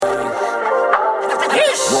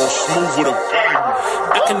Move with a value.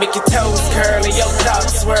 I can make your toes curl and your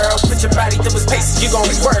thoughts swirl. Put your body through its paces, you gon'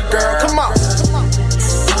 work, girl. Come on.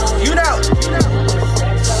 You know.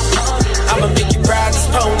 I'ma make you ride this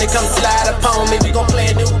pony, come slide upon me. We gon'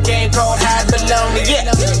 play a new game called Hide Below Me.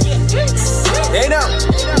 Yeah. They know.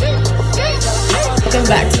 Welcome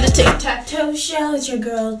back to the Tic Tac Toe show. It's your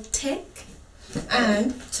girl Tic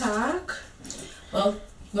and Tac. Well,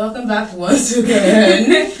 welcome back once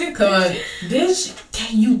again. Come on, bitch,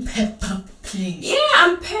 can you pep up, please? Yeah,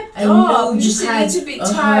 I'm pepped I up. know you Just had a little bit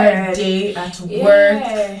a tired. hard day at work.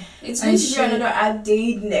 Yeah, it's going to be shit. another hard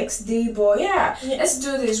day next day, but yeah, let's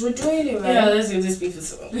do this. We're doing it, right? Yeah, let's do this for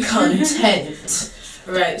some content.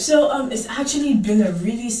 Right, so it's actually been a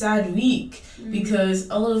really sad week because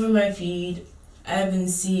all over my feed, I've been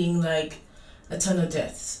seeing like a ton of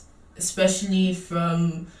deaths, especially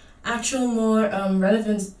from actual more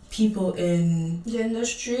relevant people in The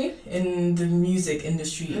industry. in the music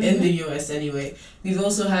industry in the US anyway. We've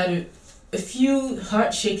also had a few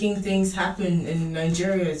heart-shaking things happen in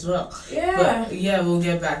Nigeria as well. Yeah. But yeah, we'll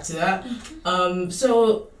get back to that.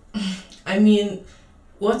 So I mean,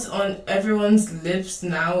 what's on everyone's lips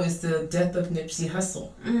now is the death of Nipssey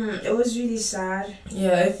Hussle. It was really sad.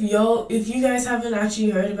 Yeah, if you guys haven't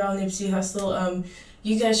actually heard about Nipssey Hussle,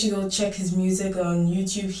 you guys should go check his music on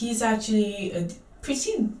YouTube. He's actually a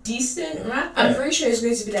pretty decent rapper. I'm very sure he's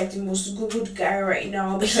going to be like the most googled guy right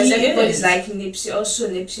now because He everybody's is. like Nipssey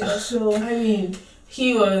Hussle. I mean,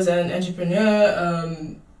 he was an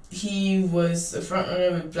entrepreneur. He was a front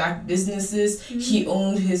runner with black businesses. He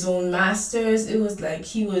owned his own masters. It was like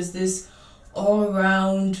he was this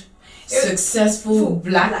all-round successful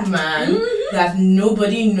black man that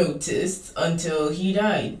nobody noticed until he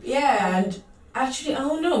died. Yeah. And actually, I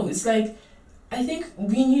don't know. It's like, I think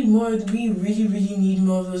we need more. We really, really need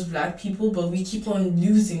more of those black people, but we keep on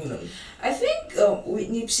losing them. I think with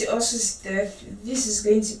Nipssey Hussle's death, this is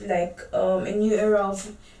going to be like a new era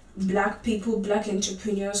of black people, black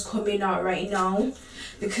entrepreneurs coming out right now,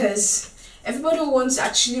 because everybody wants to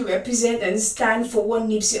actually represent and stand for what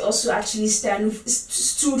Nipssey also actually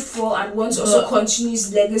stood for and wants to also continue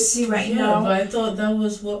his legacy right now. But I thought that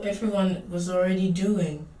was what everyone was already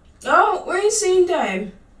doing. Oh, where are you saying that?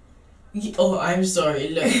 Oh, I'm sorry.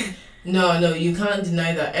 Look, no, you can't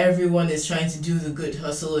deny that everyone is trying to do the good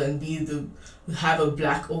hustle and have a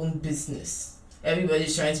black-owned business.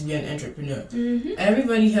 Everybody's trying to be an entrepreneur.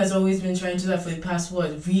 Everybody has always been trying to do that for the past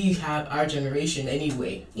we have our generation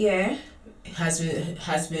anyway. Yeah. Has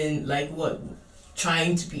been like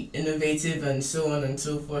trying to be innovative and so on and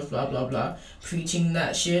so forth, blah blah blah, preaching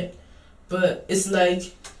that shit. But it's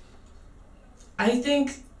like, I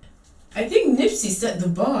think Nipsey set the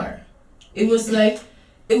bar. It was like,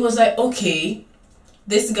 okay,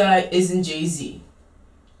 this guy isn't Jay-Z.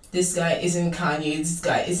 This guy isn't Kanye. This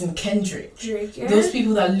guy isn't Kendrick. Drake, yeah. Those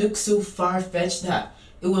people that look so far-fetched that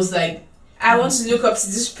it was like, I want to look up to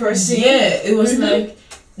this person. Yeah, it was like,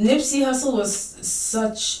 Nipsey Hussle was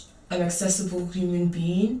such an accessible human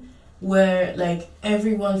being where like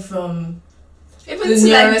everyone from Even the to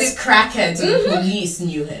nearest like crackhead to the police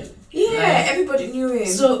knew him. Yeah, everybody knew him.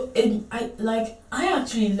 So I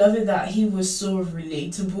actually love it that he was so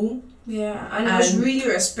relatable. Yeah, and he was really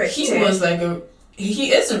respected. He was like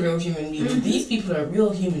he is a real human being. These people are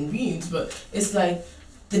real human beings, but it's like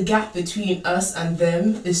the gap between us and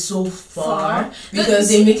them is so far because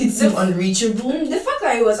they make it seem unreachable. The fact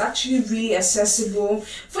that it was actually really accessible.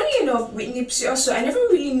 Funny enough, with Nipsey also, I never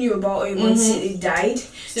really knew about him until he died.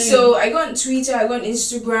 So I got on Twitter, I got on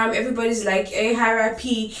Instagram, everybody's like, hey,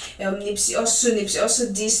 hierarchy, Nipsey also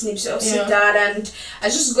this, Nipsey also that, and I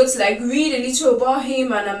just got to like read a little about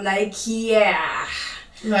him, and I'm like, yeah.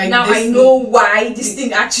 Like now I know why this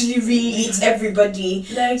thing actually really eats everybody.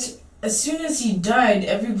 Like, as soon as he died,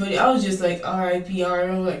 I was just like, R.I.P.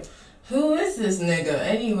 I'm like, who is this nigga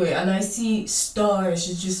anyway? And I see stars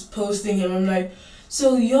just posting him. I'm like,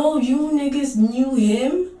 so you niggas knew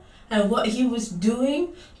him and what he was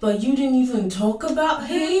doing, but you didn't even talk about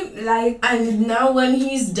him? Like, and now when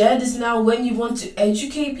he's dead is now when you want to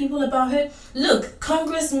educate people about him? Look,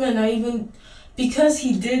 congressmen are even, because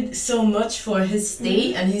he did so much for his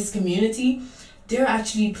state and his community, they're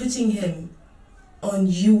actually putting him on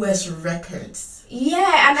US records.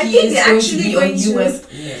 Yeah, and I think they're actually going to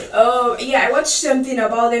I watched something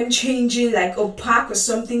about them changing like a park or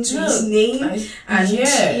something to his name.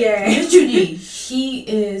 Literally, he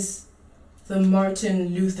is the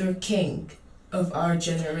Martin Luther King of our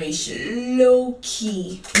generation. Low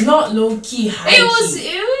key. Not low key, high It was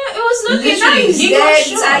low key. Nice. He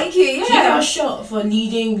got shot for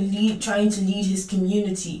trying to lead his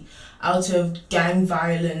community. out of gang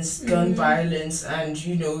violence, gun violence, and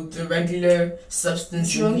the regular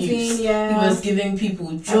substance abuse. He was giving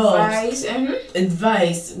people jobs,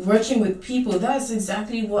 advice, working with people. That's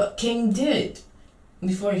exactly what King did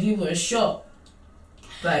before he was shot.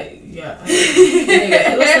 Like, yeah.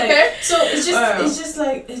 It was like, so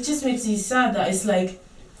it just makes you sad that it's like,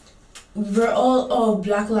 we're all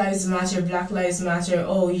Black Lives Matter, you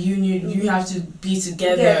have to be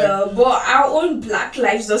together. But our own Black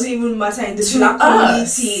lives doesn't even matter in the Black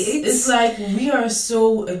community. It's like we are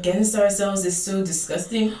so against ourselves. It's so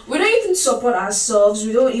disgusting. We don't even support ourselves.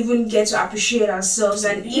 We don't even get to appreciate ourselves.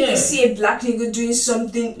 And if you see a Black nigga doing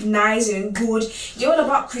something nice and good, you're all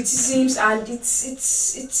about criticisms, and it's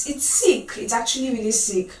sick. It's actually really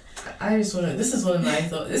sick. I just wanna. This is one of my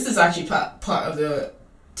thoughts. This is actually part of the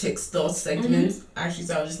Tic's thoughts segment. Actually,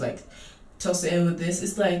 so I'll just like toss it in with this.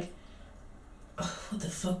 It's like, what the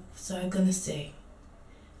fuck was I gonna say?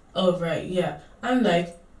 Oh right, yeah. I'm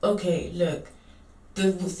like, okay, look,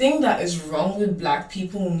 the thing that is wrong with Black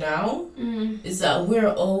people now is that we're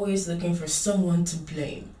always looking for someone to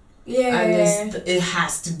blame. And it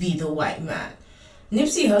has to be the white man.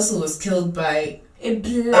 Nipsey Hussle was killed by a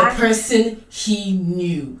person he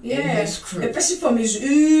knew in his crew. A person from his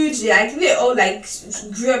hood, like they all like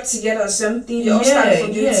grew up together or something. They all started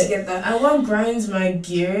from together. And what grinds my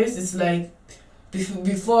gears is like,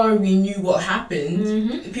 before we knew what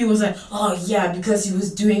happened, people was like, oh yeah, because he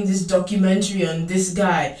was doing this documentary on this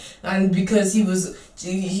guy, and because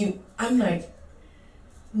I'm like,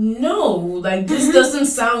 no, like this doesn't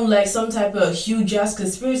sound like some type of huge ass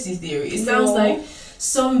conspiracy theory. It sounds like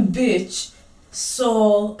some bitch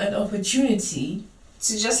saw an opportunity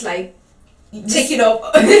to just like take it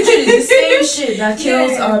up. Literally the same shit that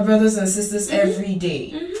kills our brothers and sisters every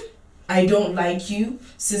day. I don't like you,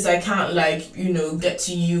 since I can't get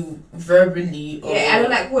to you verbally. Or, I don't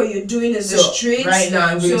like what you're doing in the streets. Right now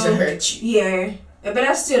I'm going to hurt you. Yeah. But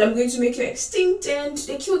that's still, I'm going to make you extinct, and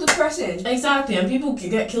they kill the person. Exactly, and people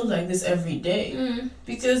get killed like this every day.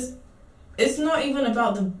 Because it's not even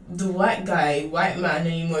about the white man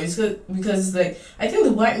anymore. It's because it's like, I think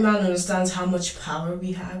the white man understands how much power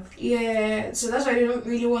we have. Yeah, so that's why they don't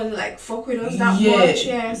really want to like fuck with us that much.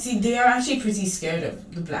 Yeah. See, they are actually pretty scared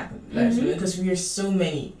of the Black lives because we are so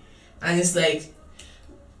many, and it's like,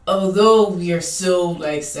 although we are so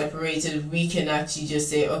like separated, we can actually just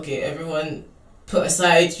say, okay, everyone, put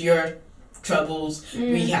aside your troubles,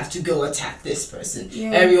 we have to go attack this person.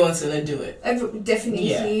 Everyone's gonna do it.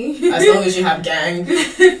 Definitely. As long as you have gang,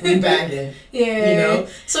 we banging.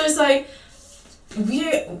 So it's like,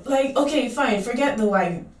 we're like, okay, fine, forget the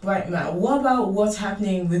white man. What about what's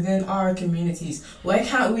happening within our communities? Why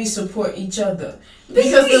can't we support each other?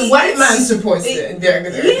 Because the white man supports it.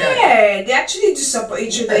 They actually do support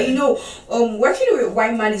each other. Working with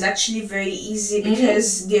white man is actually very easy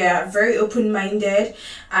because they are very open-minded,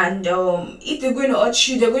 and if they're going to hurt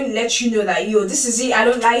you, they're going to let you know that, this is it, I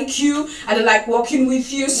don't like you, I don't like working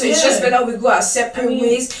with you, so it's just better we go our separate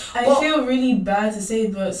ways. I feel really bad to say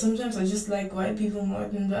it, but sometimes I just like white people more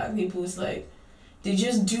than Black people. It's like, they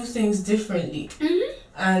just do things differently.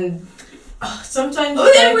 And sometimes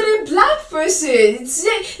with a Black person, it's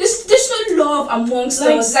like, there's no love amongst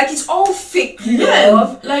us. Like, it's all fake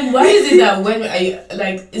love. Like, why is it that when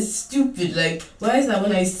it's stupid. Like, why is that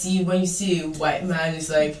when you see a white man, it's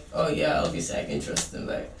like, oh yeah, obviously I can trust him.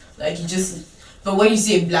 Like you just. But when you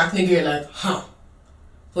see a Black nigga, you're like,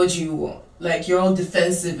 what do you want? Like, you're all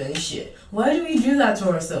defensive and shit. Why do we do that to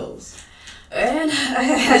ourselves? And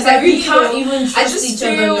we can't even trust each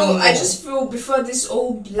other no more. I just feel before this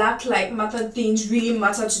old Black Lives Matter things really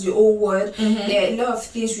matter to the whole world, there are a lot of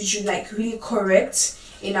things we should like really correct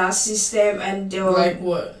in our system, and like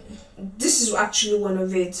what? This is actually one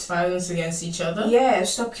of it. Violence against each other? Yeah,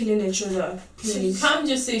 stop killing each other, please. So you can't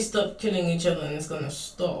just say stop killing each other and it's gonna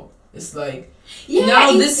stop. It's like,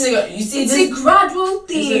 now this nigga, you see, it's a gradual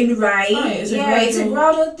thing, right? It's a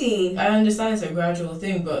gradual thing. I understand it's a gradual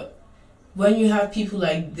thing, but when you have people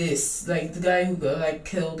like this, like the guy who got like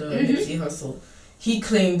killed Nipsey Hussle, he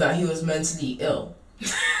claimed that he was mentally ill.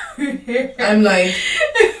 I'm like,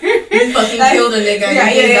 you fucking killed a nigga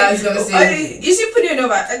and you think that's gonna say. You see, put it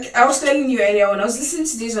over. I was telling you earlier when I was listening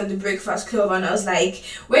to this on the Breakfast Club, and I was like,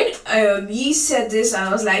 when he said this, and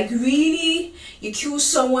I was like, really? You kill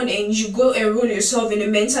someone and you go enroll yourself in a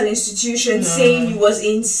mental institution saying he was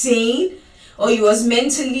insane? Or he was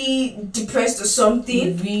mentally depressed or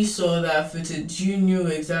something? We saw that footage. You knew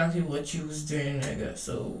exactly what you was doing, nigga.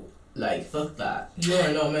 So, like, fuck that. You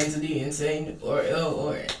are not mentally insane or ill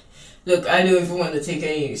or... Look, I don't even want to take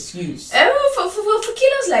any excuse. For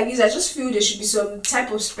killers like this, I just feel there should be some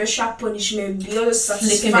type of special punishment beyond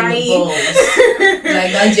Flicking satisfying. in the balls.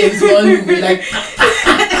 Like that James Bond movie, like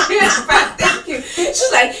Thank you. It's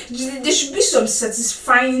just like there should be some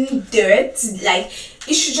satisfying dirt. Like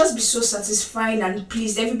it should just be so satisfying and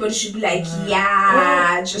pleased. Everybody should be like,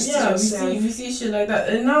 just yourself. we see shit like that.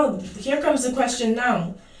 And now here comes the question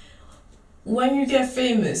now. When you get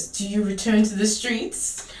famous, do you return to the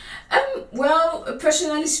streets? Well,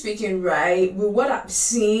 personally speaking, right, with what I've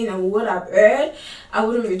seen and what I've heard, I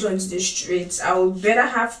wouldn't return to the streets. I would better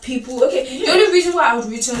have people. Okay, the only reason why I would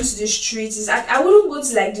return to the streets is I wouldn't go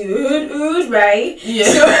to like the hood, right? Yeah.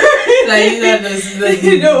 So, like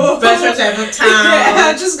the better type of town.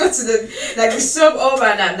 I just go to the suburb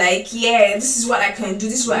and I'm like, yeah, this is what I can do.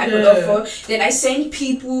 This is what I can offer. Then I send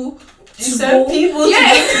people. Because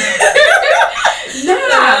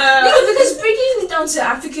bringing it down to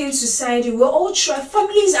African society, we're all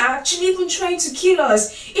families are actually even trying to kill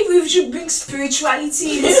us. If we should bring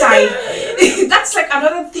spirituality inside, that's like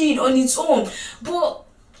another thing on its own. But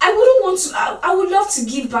I wouldn't want to. I would love to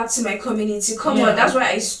give back to my community. Come on, that's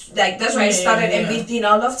why I started everything.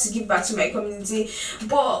 I would love to give back to my community,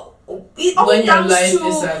 but. When your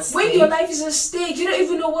life is at stake, you don't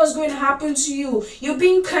even know what's going to happen to you. You're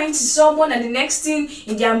being kind to someone, and the next thing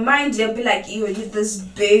in their mind they'll be like, "You this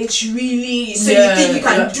bitch, really? So you think you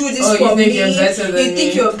can do this for me? You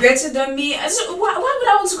think you're better than me? So why would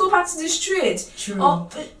I want to go back to the street?" True.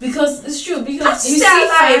 Because it's true. Because you see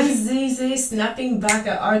fans these days snapping back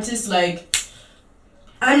at artists like,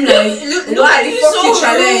 I'm like, look at the fucking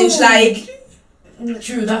challenge, like.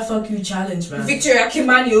 True, that fuck you challenge, man. Victoria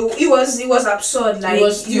Kimani, it was absurd. Like, it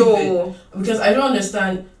was stupid. Because I don't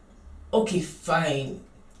understand. Okay, fine.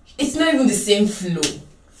 It's not even the same flow.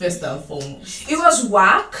 First and foremost, it was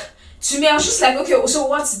whack. To me, I was just like, okay, so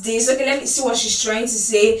what's this? Okay, let me see what she's trying to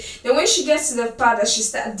say. Then when she gets to the part that she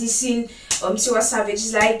starts dissing Tiwa Savage,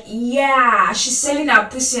 she's like, yeah, she's selling her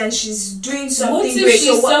pussy and she's doing something what if great.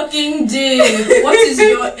 She's sucking dick? What is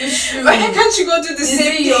your issue? Why can't you go do the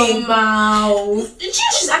same thing? Your mouth.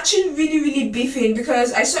 She's actually really, really beefing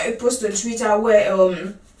because I saw a post on Twitter where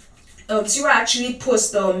Tiwa actually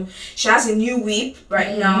post she has a new whip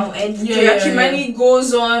right now, and Kimani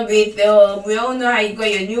goes on with we all know how you got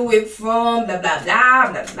your new whip from, blah blah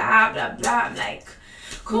blah blah blah blah blah. I'm like,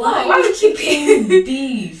 come on, why we keeping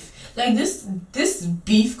beef? Like this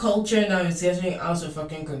beef culture now is getting out of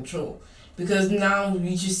fucking control, because now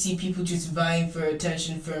we just see people just vying for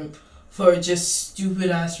attention for just stupid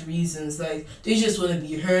ass reasons. Like they just want to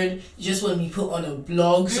be heard, they just want to be put on a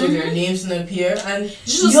blog so their names can appear, and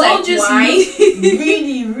just like, just why?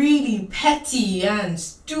 really, really petty and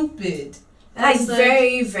stupid. Like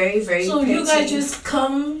very, very, very. So petty. You guys just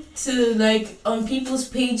come to like on people's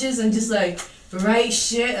pages and just like write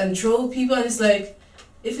shit and troll people, and it's like,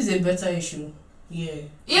 if it's a better issue. Yeah,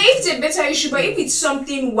 if it's a better issue, but if it's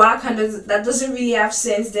something whack and that doesn't really have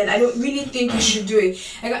sense, then I don't really think you should do it.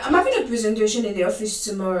 Like, I'm having a presentation in the office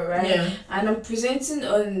tomorrow, right? Yeah. And I'm presenting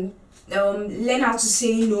on learn how to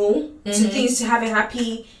say no to things to have a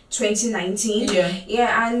happy 2019.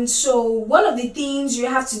 Yeah, and so one of the things you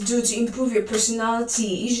have to do to improve your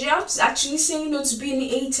personality is you have to actually say no to being a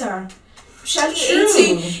hater. Shall True.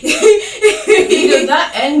 Because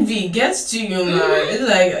that envy gets to you, man. It's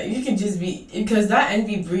like you can just be, because that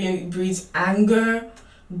envy breeds anger,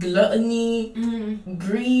 gluttony,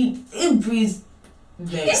 greed. It breeds.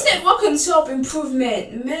 Instead, what can help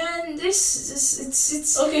improvement, man?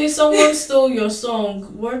 It's okay. Someone stole your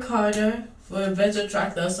song. Work harder for a better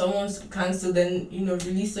track that someone's cancelled, then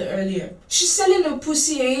release it earlier. She's selling a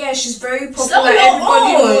pussy, yeah, she's very popular.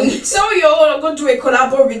 Everybody knows. Sell your own. Go do a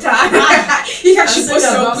collabo with her. You can she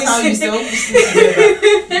post your pussy. How you sell pussy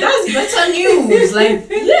together. That's better news. Like,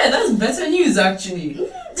 yeah, that's better news actually.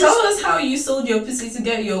 Tell us how you sold your pussy to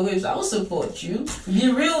get your whips. I will support you.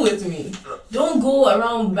 Be real with me. Don't go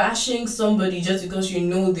around bashing somebody just because you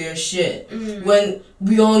know their shit when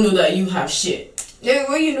we all know that you have shit. Yeah,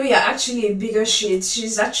 well, you're actually a bigger shit.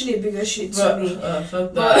 She's actually a bigger shit to me.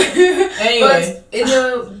 Fuck that. Anyway,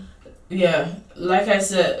 but yeah, like I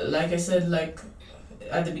said,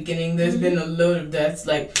 at the beginning, there's been a load of deaths.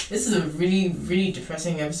 Like, this is a really, really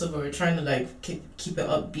depressing episode, but we're trying to like keep it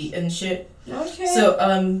upbeat and shit. Okay. So,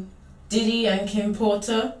 Diddy and Kim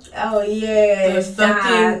Porter. Oh yeah. The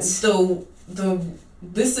fucking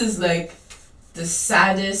this is like the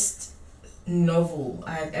saddest novel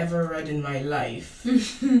I've ever read in my life.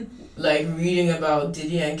 Like reading about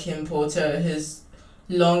Diddy and Kim Porter, his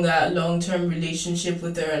long-term relationship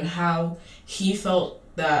with her, and how he felt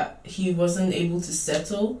that he wasn't able to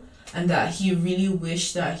settle, and that he really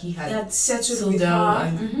wished that he had settled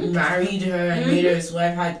down and married her and made her his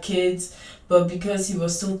wife, had kids, but because he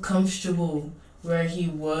was so comfortable where he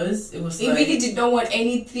was, it was he really did not want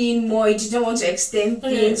anything more. He did not want to extend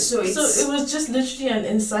things. So it was just literally an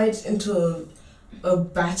insight into a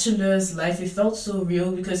bachelor's life. It felt so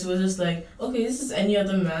real because it was just like, okay, this is any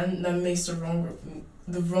other man that makes the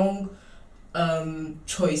wrong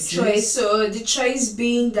choices. So the choice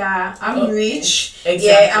being that I'm rich,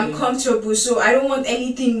 I'm comfortable, so I don't want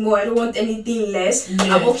anything more, I don't want anything less.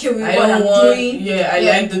 I'm okay with what I'm doing. I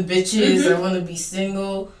like the bitches, I want to be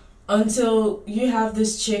single. Until you have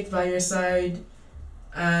this chick by your side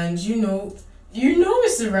and you know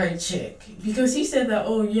it's the right chick, because he said that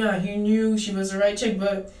he knew she was the right chick,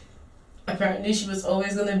 but apparently she was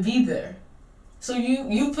always gonna be there. So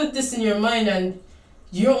you put this in your mind and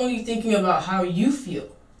you're only thinking about how you feel,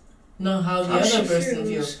 not how the other person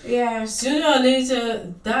feels. Yeah. Sooner or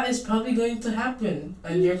later, that is probably going to happen,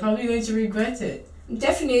 and you're probably going to regret it.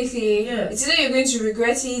 Definitely. Yeah. It's either you're going to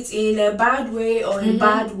regret it in a bad way or in a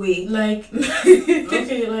bad way. Like,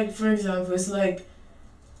 okay, like for example, it's like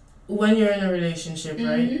when you're in a relationship,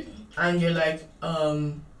 right? And you're like,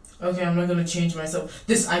 okay, I'm not going to change myself.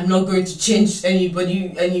 I'm not going to change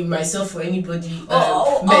myself for anybody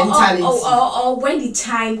mentality. Or when the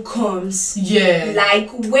time comes. Yeah.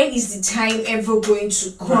 Like, when is the time ever going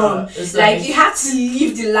to come? Like, you have to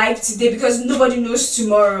live the life today because nobody knows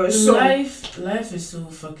tomorrow. So life is so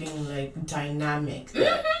fucking, like, dynamic.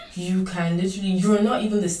 You can literally, you're not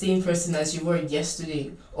even the same person as you were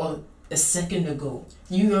yesterday or a second ago.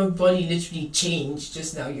 Your body literally changed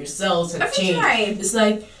just now. Your cells have changed. Time. It's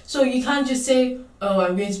like, so you can't just say,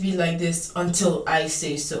 I'm going to be like this until I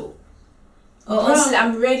say so. Or until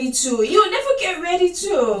I'm ready to. You'll never get ready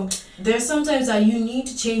to. There's sometimes that you need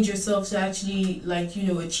to change yourself to actually, like,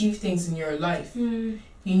 achieve things in your life.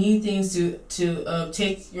 You need things to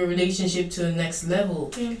take your relationship to the next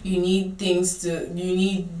level. You need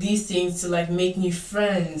these things to, like, make new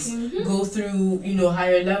friends, go through,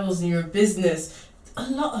 higher levels in your business. A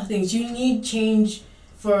lot of things. You need change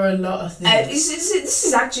for a lot of things. This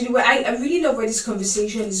is actually where I really love where this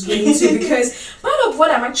conversation is going to, because part of what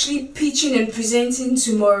I'm actually pitching and presenting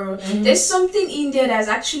tomorrow, there's something in there that's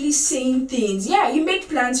actually saying things. Yeah, you make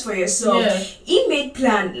plans for yourself. Yeah. He made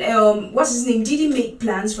plans. What's his name? Did he make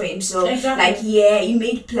plans for himself? Exactly. Like, yeah, he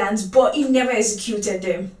made plans, but he never executed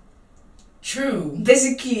them. True.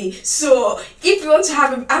 Basically, so if you want to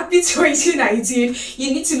have a happy 2019,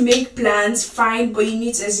 you need to make plans, fine, but you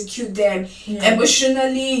need to execute them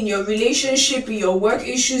emotionally, in your relationship, in your work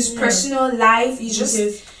issues, personal life. You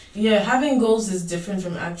just having goals is different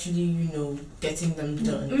from actually getting them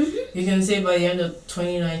done. You can say by the end of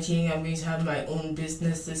 2019 I'm going to have my own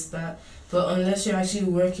business, this, that, but unless you're actually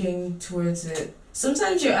working towards it,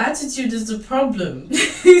 sometimes your attitude is the problem.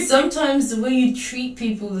 Sometimes the way you treat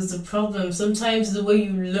people is the problem. Sometimes the way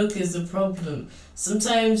you look is the problem.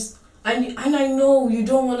 Sometimes, and I know you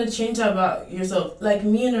don't want to change that about yourself. Like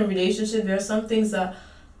me in a relationship, there are some things that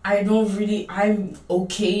I'm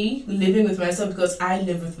okay living with myself because I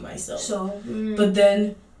live with myself. So, but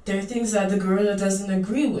then there are things that the girl doesn't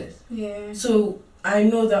agree with. Yeah. So I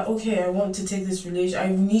know that, okay, I want to take this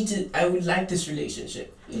I would like this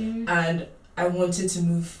relationship. And I wanted to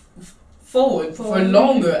move forward for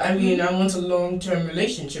longer. I mean, I want a long-term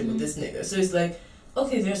relationship with this nigga. So it's like,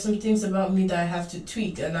 okay, there's some things about me that I have to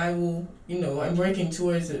tweak, and I will, I'm working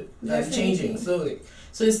towards it. I'm changing slowly.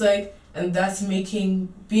 So it's like, and that's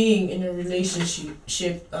making being in a relationship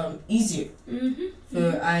easier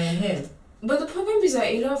for I and him. But the problem is that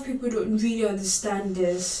a lot of people don't really understand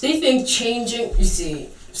this. They think changing, you see,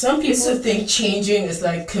 some people think changing is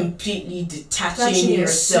like completely detaching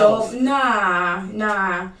yourself. Nah.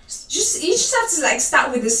 You just have to, like,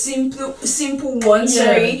 start with the simple ones.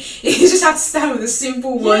 Sorry, you just have to start with the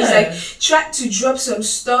simple ones. Like, try to drop some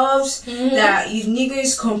stuffs that your nigga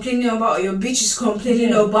is complaining about or your bitch is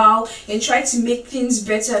complaining about, and try to make things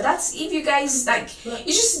better. That's if you guys like. You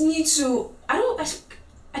just need to.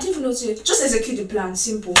 I didn't even know to just execute the plan.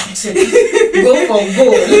 Simple. Go for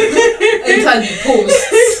goal. Enter the post.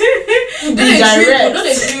 Be direct. Not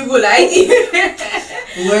a dribble, like.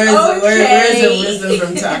 Where's the wisdom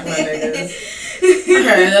from Tac, my niggas?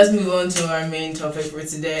 Alright, let's move on to our main topic for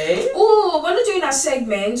today. Oh, we're not doing our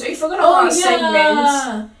segment. You forgot about our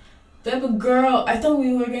segment. Baby girl, I thought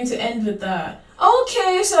we were going to end with that.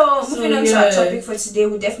 Okay, so moving on to our topic for today,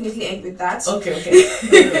 we'll definitely end with that. Okay.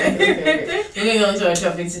 Moving on to our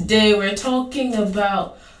topic today, we're talking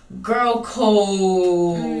about girl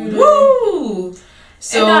code. Woo!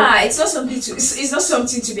 So it's not something to. It's not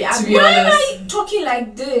something to be. To be Why honest, am I talking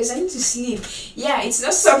like this? I need to sleep. Yeah, it's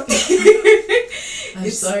not something. I'm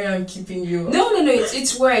sorry, I'm keeping you. No.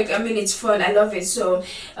 It's work. I mean, it's fun. I love it. So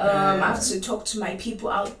I have to talk to my people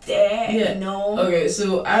out there. Yeah. You know. Okay,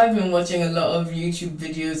 so I've been watching a lot of YouTube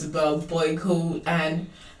videos about boycott and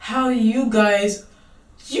how you guys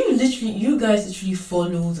literally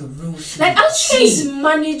follow the rules. Like, how do you guys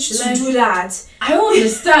manage to do that? I don't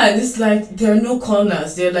understand. It's like there are no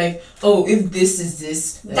corners. They're like, oh, if this is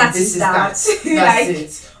this, then That this is is that. That's Like,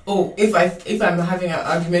 it. Oh, if I'm having an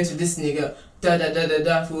argument with this nigga,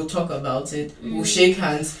 we'll talk about it. We'll shake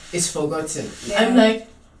hands. It's forgotten. Yeah. I'm like,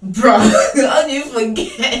 bro, how do you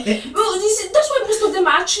forget? Well, that's why most of them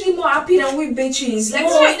are actually more happy than we bitches. Like,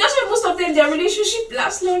 that's why most of them, their relationship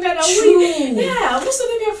lasts longer than we. Yeah, most of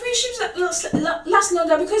them, their friendships last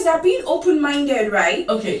longer because they're being open-minded, right?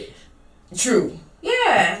 Okay, true.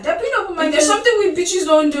 Yeah, they're being open-minded. There's something we bitches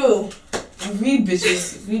don't do. We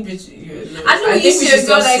bitches. I think we should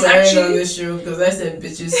stop swearing on this show because I said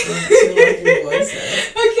bitches too much once.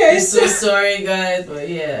 Okay, I'm so sorry, guys, but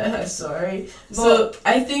yeah, I'm sorry. So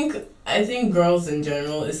I think girls in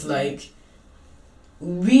general is like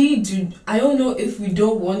I don't know if we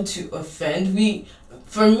don't want to offend.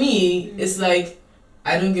 For me, it's like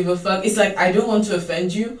I don't give a fuck. It's like I don't want to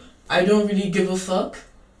offend you. I don't really give a fuck.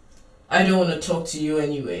 I don't want to talk to you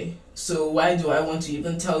anyway. So why do I want to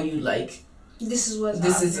even tell you like this is what's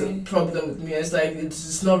this happening. is a problem with me? It's like it's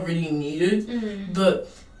just not really needed. But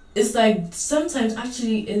it's like sometimes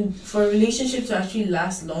actually for a relationship to actually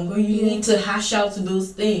last longer, you need to hash out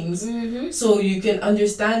those things so you can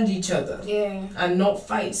understand each other and not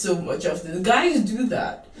fight so much. Of the guys do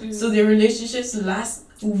that, so their relationships last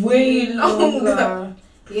way longer.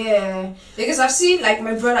 Yeah, because I've seen like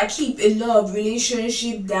my brother keep a love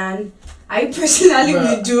relationship than I personally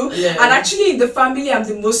will do. And actually in the family I'm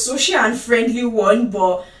the most social and friendly one,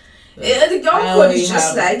 but the girl code is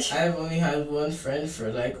just like I've only had one friend for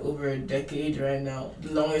like over a decade right now.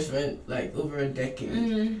 The longest friend like over a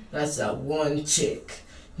decade. That's that one chick.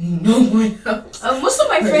 No one else. Most of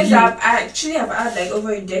my friends that I actually have had like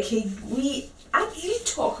over a decade, we actually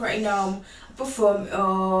talk right now apart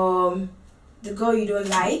from the girl you don't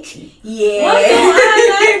like. Yeah. What?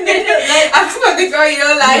 I'm talking about the girl you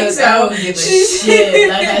don't like. Look, I don't give a shit.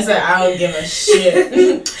 Like I said, I don't give a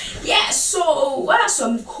shit. Yeah, so what are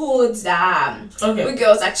some codes that we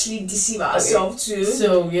girls actually deceive ourselves to?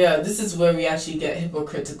 So yeah, this is where we actually get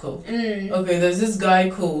hypocritical. Okay, there's this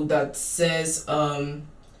guy code that says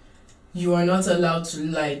you are not allowed to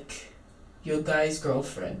like your guy's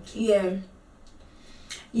girlfriend. Yeah.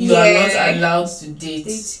 You are not allowed to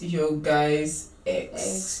date your guy's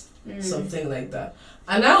ex. Something like that.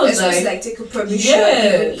 And I was like take a permission.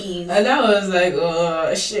 And I was like,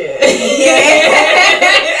 oh shit.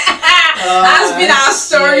 That's been our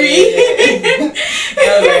story.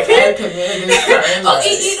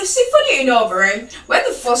 See, funny enough, right? When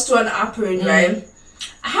the first one happened, right?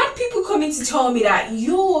 I had people coming to tell me that,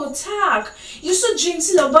 yo, Tac, you're so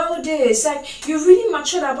gentle about this. Like, you're really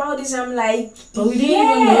matured about this. I'm like, but we didn't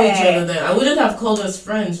even know each other then. I wouldn't have called us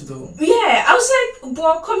friends, though. Yeah, I was like,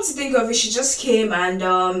 but come to think of it, she just came and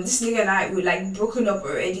this nigga and I were like broken up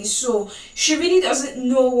already. So she really doesn't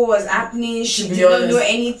know what was happening. She did not know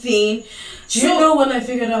anything. Do you know when I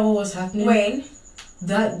figured out what was happening? When?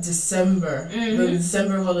 That December. The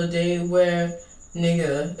December holiday where a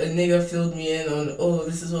nigga filled me in on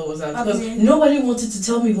this is what was happening because nobody wanted to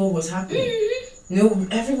tell me what was happening. No,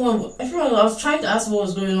 everyone I was trying to ask what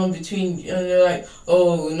was going on between and they're like,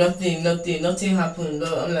 oh, nothing happened.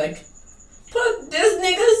 I'm like, but this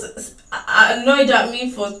nigga's annoyed at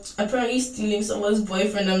me for apparently stealing someone's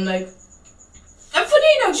boyfriend. I'm like, and funny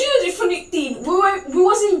enough, do you know the funny thing? We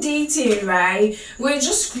wasn't dating, right? We were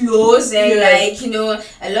just close and like, you know,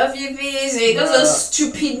 I love you, this. It was a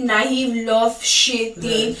stupid, naive love shit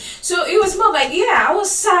thing. So it was more like, I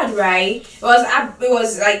was sad, right? It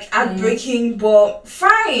was like heartbreaking, but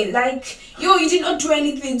fine. Like, yo, you did not do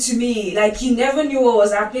anything to me. Like, you never knew what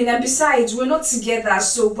was happening. And besides, we're not together,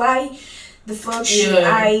 so why the fuck should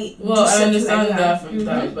I? Well, I understand that from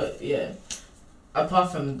that, but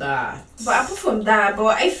apart from that,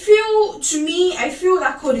 I feel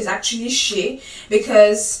that code is actually shit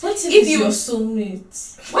because what if you're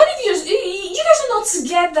soulmates? What if you guys are not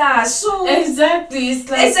together, so exactly. It's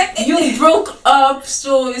like you broke up,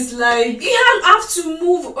 so it's like you have to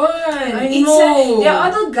move on. I know. There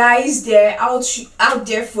are other guys there out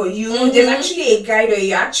there for you. There's actually a guy that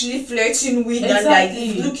you're actually flirting with and like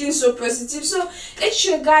looking so positive. So let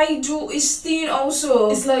your guy do his thing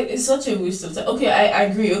also. It's like it's such a waste of time. Okay, I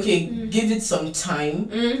agree. Okay, give it some time,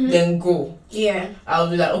 then go. Yeah. I'll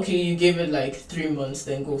be like, okay, you gave it like 3 months,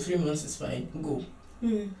 then go. 3 months is fine. Go.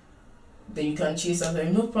 Then you can chase after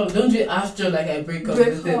him. No problem. Don't do it after like I break up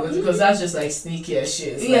with him, because that's just like sneaky as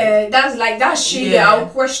shit. It's that's shit. Yeah. I'll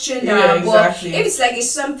question that. Exactly. But if it's like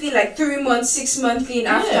it's something like 3 months, 6 months in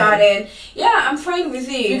after, then I'm fine with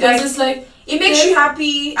it. Because it's like it makes you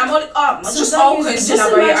happy. I'm all just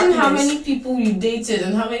imagine how many people you dated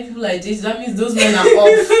and how many people I dated. That means those men are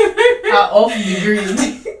off the grid.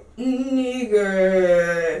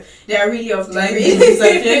 Nigga, they are really off the grid.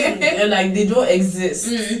 It's like they don't exist.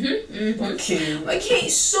 Okay,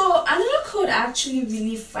 so another code I actually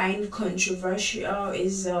really find controversial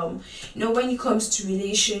is when it comes to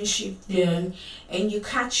relationship and you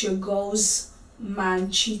catch your girl's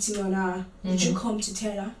man cheating on her, would you come to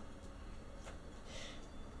tell her?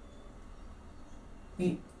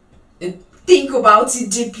 Think about it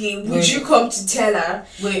deeply. Would you come to tell her?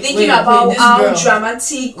 Thinking about how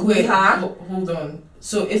dramatic we are. Hold on.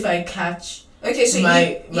 So if I catch so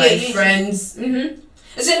my friends.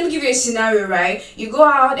 So let me give you a scenario, right? You go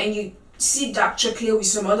out and you see dark chocolate with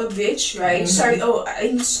some other bitch, right? Sorry, I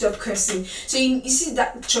need to stop cursing. So you see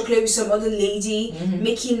dark chocolate with some other lady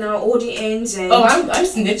making all the ends and I'm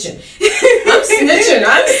snitching. I'm snitching.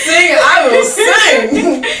 I'm saying I will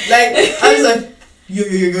sing. Like I was like, yo,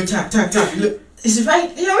 tap. Look, is it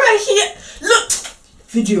right? You're right here. Look,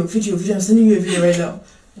 video. I'm sending you a video right now.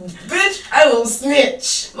 Bitch, I will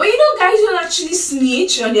snitch. Well, guys don't actually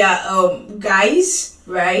snitch on their guys,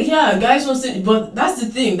 right? Yeah, guys don't snitch, but that's the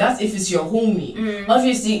thing. That's if it's your homie.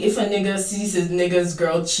 Obviously, if a nigga sees his nigga's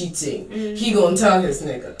girl cheating, he gonna tell his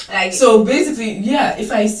nigga. Like, so basically,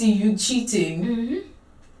 if I see you cheating.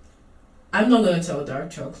 I'm not gonna tell dark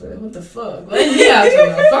chocolate. What the fuck? Like,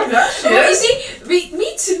 fuck that shit. Well, you see,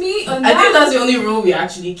 to me, I think that's the only rule we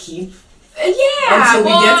actually keep. Until we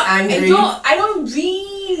get angry. I don't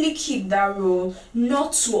really keep that rule.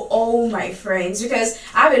 Not to all my friends, because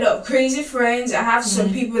I have a lot of crazy friends. I have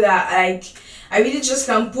some people that I really just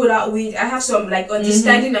can't put out with. I have some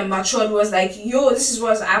understanding and matured was like, yo, this is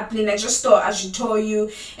what's happening. I just thought I should tell you.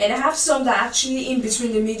 And I have some that are actually in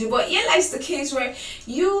between the middle. But it's the case where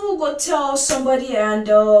you go tell somebody and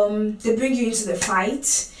they bring you into the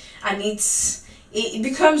fight, and it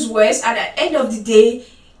becomes worse. And at the end of the day,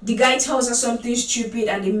 the guy tells her something stupid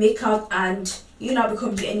and they make up, and you now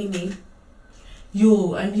become the enemy.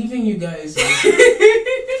 Yo, I'm leaving you guys.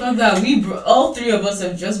 Fuck that. All three of us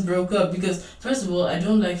have just broke up because, first of all, I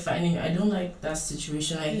don't like fighting. I don't like that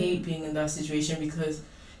situation. I hate being in that situation because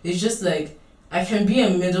it's just like I can be a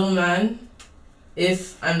middleman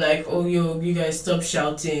if I'm like, oh, yo, you guys stop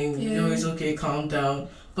shouting. Yo, it's okay, calm down.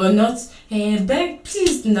 But not, beg,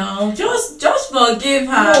 please now. Just forgive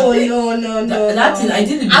her. No. That thing I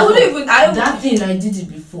did it before. That thing I did it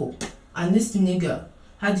before, and this nigga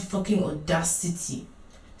had the fucking audacity.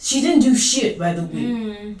 She didn't do shit, by the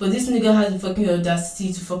way. But this nigga had the fucking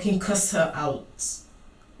audacity to fucking cuss her out.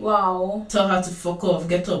 Wow. Tell her to fuck off,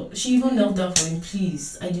 get up. She even knelt down for him,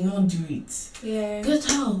 please. I did not do it. Yeah. Get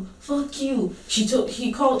out. Fuck you. He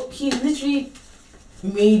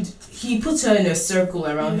put her in a circle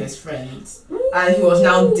around his friends. Ooh. And he was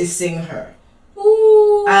now dissing her.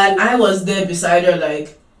 Ooh. And I was there beside her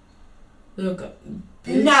like, look,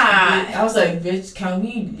 bitch, nah. I was like, bitch, can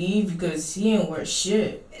we leave? Because he ain't worth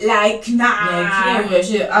shit. Like, nah. Like, he ain't worth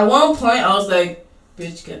shit. At one point, I was like,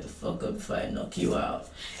 bitch, get the fuck up before I knock you out.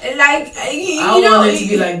 Like, I wanted to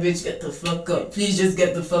be like, bitch, get the fuck up. Please just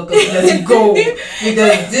get the fuck up. Let's go.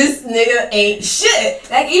 Because this nigga ain't shit.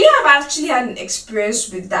 Like, I've actually had an experience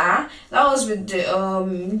with that. That was with the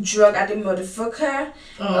drug addict motherfucker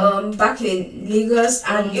back in Lagos.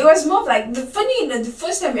 And it was more like, the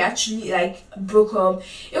first time we actually broke up,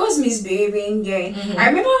 it was misbehaving then. I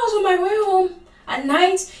remember I was on my way home at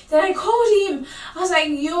night. Then I called him. I was like,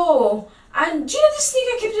 yo. And do you know this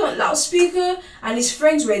nigga kept it on loudspeaker and his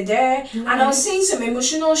friends were there and I was saying some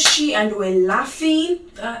emotional shit and they were laughing.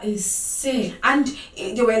 That is sick. And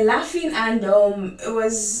they were laughing and it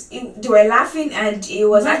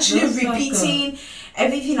was actually repeating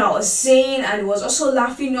everything I was saying, and it was also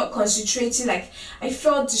laughing, not concentrating. Like, I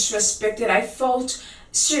felt disrespected. I felt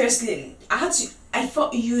seriously I had to I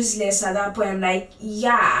felt useless at that point. I'm like,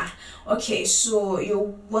 yeah, okay, so you're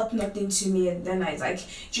worth nothing to me. And then I was like,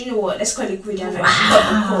 do you know what? Let's call it quit. And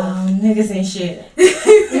Wow, niggas ain't shit.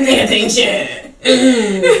 Niggas ain't shit.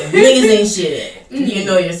 Niggas ain't shit. You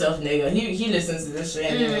know yourself, nigga. He listens to this shit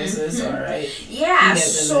anyway, so it's alright. Yeah,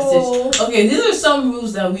 so message. Okay, these are some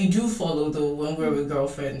rules that we do follow though when we're with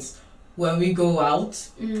girlfriends. When we go out,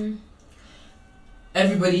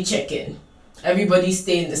 everybody check in. Everybody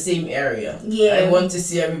stay in the same area. Yeah. I want to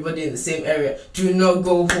see everybody in the same area. Do not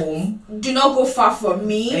go home. Do not go far from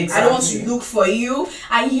me. Exactly. I don't want to look for you.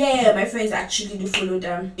 And yeah, my friends actually do follow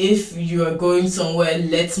them. If you are going somewhere,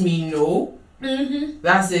 let me know.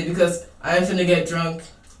 That's it, because I'm finna get drunk.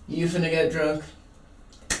 You finna get drunk.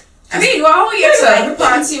 I mean, we're all here to like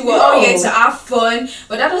party, we're all here to have fun,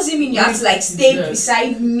 but that doesn't mean you have to like stay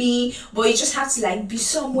beside me, but you just have to like be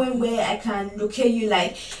somewhere where I can locate you,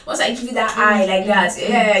 like once I give you that eye like that,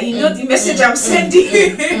 yeah, you know the message I'm sending.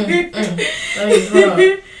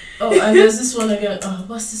 Oh, and there's this one again. Oh,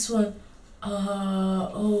 what's this one?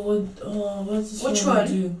 What's this one? Which one?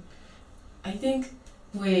 Do? I think,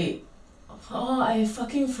 wait. Oh, I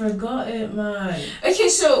fucking forgot it, man. Okay,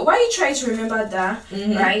 so why you try to remember that,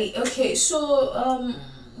 right? Okay, so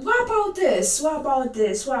what about this? What about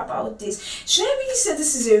this? What about this? Should I really say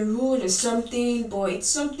this is a rule or something? But it's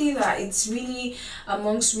something that it's really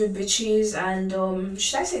amongst we bitches, and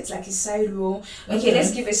should I say it's like a side rule? Okay,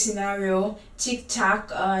 let's give a scenario. Tic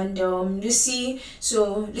Tac and Lucy.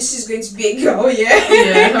 So Lucy is going to be a girl, yeah.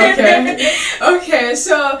 Yeah. Okay. Okay.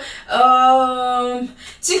 So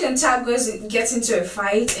Tic and Tac gets into a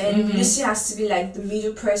fight, and Lucy has to be like the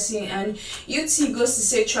middle person, and UT goes to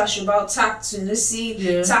say trash about Tac to Lucy.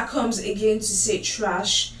 Yeah. Tac comes again to say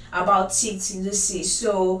trash about Tic to Lucy.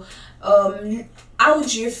 So how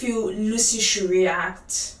do you feel Lucy should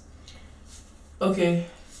react? Okay.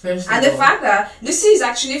 And the fact that Lucy is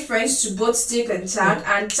actually friends to both Tic and Tac,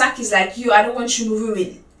 and Tac is like, I don't want you moving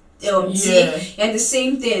with Tic, and the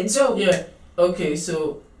same thing. So yeah, okay,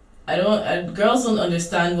 so girls don't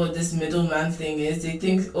understand what this middleman thing is. They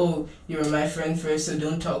think, oh, you're my friend first, so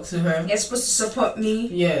don't talk to her. You're supposed to support me.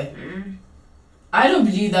 Yeah. I don't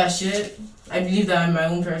believe that shit. I believe that I'm my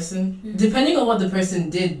own person. Depending on what the person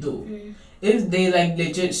did though. If they like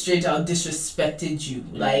legit straight out disrespected you,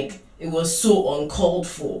 like it was so uncalled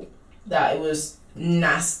for that it was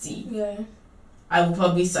nasty. Yeah. I will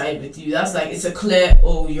probably side with you. That's like, it's a clear,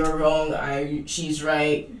 oh, you're wrong, she's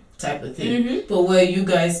right type of thing. But where you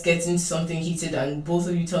guys get into something heated and both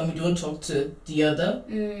of you tell me don't talk to the other,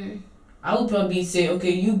 I would probably say, okay,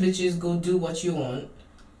 you bitches go do what you want.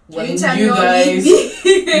 When Anytime you guys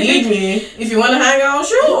need me, if you want to hang out,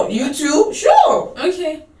 sure. You too, sure.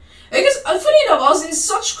 Okay. Because funny enough, I was in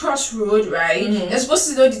such crossroad, right? You're supposed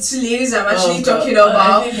to know the two ladies I'm actually talking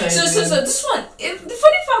about. So this one, the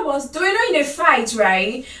funny fact was they were not in a fight,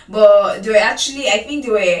 right? But they were actually, I think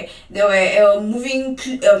they were moving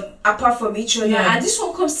apart from each other. Yeah. And this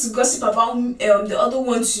one comes to gossip about the other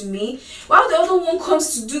one to me, while the other one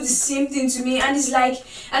comes to do the same thing to me. And it's like,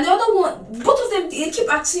 and the other one, both of them, they keep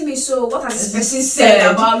asking me, so what has this person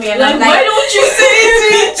said about me? And like, I'm like, why don't you say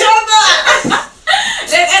it to each other?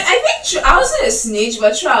 And I think I wasn't a snitch,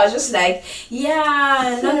 but I was just like,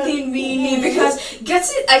 yeah, nothing really, because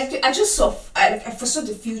I just saw, I foresaw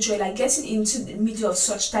the future, like getting into the middle of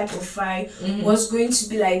such type of fight was going to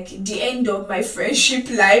be like the end of my friendship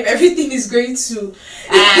life. Everything is going to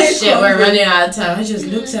shit, we're running out of time. I just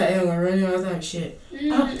looked at it, we're running out of time. Shit.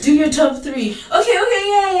 Do your top 3. Okay,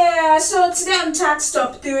 yeah. So today on Tac's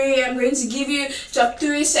top 3, I'm going to give you top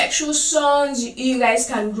 3 sexual songs you guys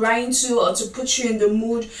can grind to or to put you in the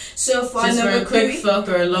mood. So for just number for a quick 3, fuck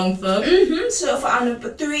or a long fuck. So for our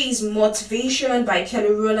number 3 is Motivation by Kelly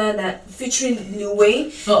Rowland featuring Lil Wayne.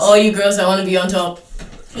 For all you girls that want to be on top.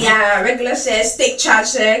 Yeah, regular sex, take charge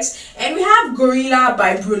sex, and we have Gorilla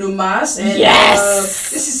by Bruno Mars. And,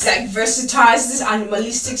 this is like versatile. This is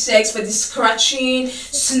animalistic sex for the scratching,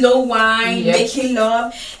 slow wine, making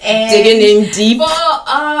love, and digging in deep.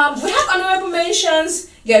 But we have honorable mentions.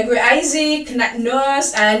 Gregory Isaac, Nat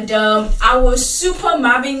Nurse, and our Super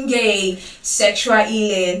Marvin Gaye, Sexual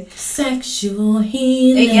Healing. Sexual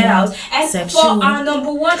Healing. Get out. And for our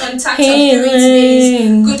number 1 on Tac's top 3 today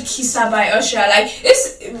is Good Kisser by Usher. Like,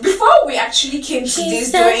 before we actually came to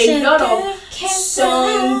this, there were a lot of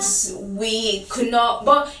songs we could not,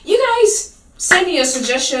 but you guys send me your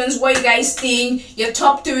suggestions, what you guys think, your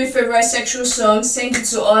top 3 favorite sexual songs, send it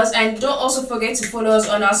to us, and don't also forget to follow us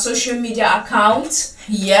on our social media accounts.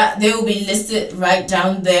 Yeah, they will be listed right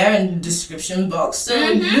down there in the description box. So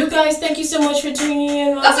you guys, thank you so much for tuning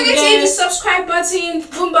in. Don't forget to hit the subscribe button,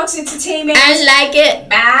 Boombox Entertainment, and like it.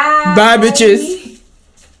 Bye. Bye, bitches.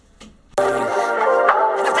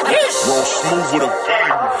 Move with 'em.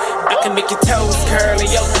 I can make your toes curl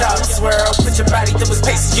and your thoughts swirl. Put your body through its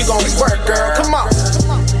paces, you gon' work, girl. Come on.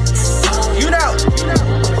 You know.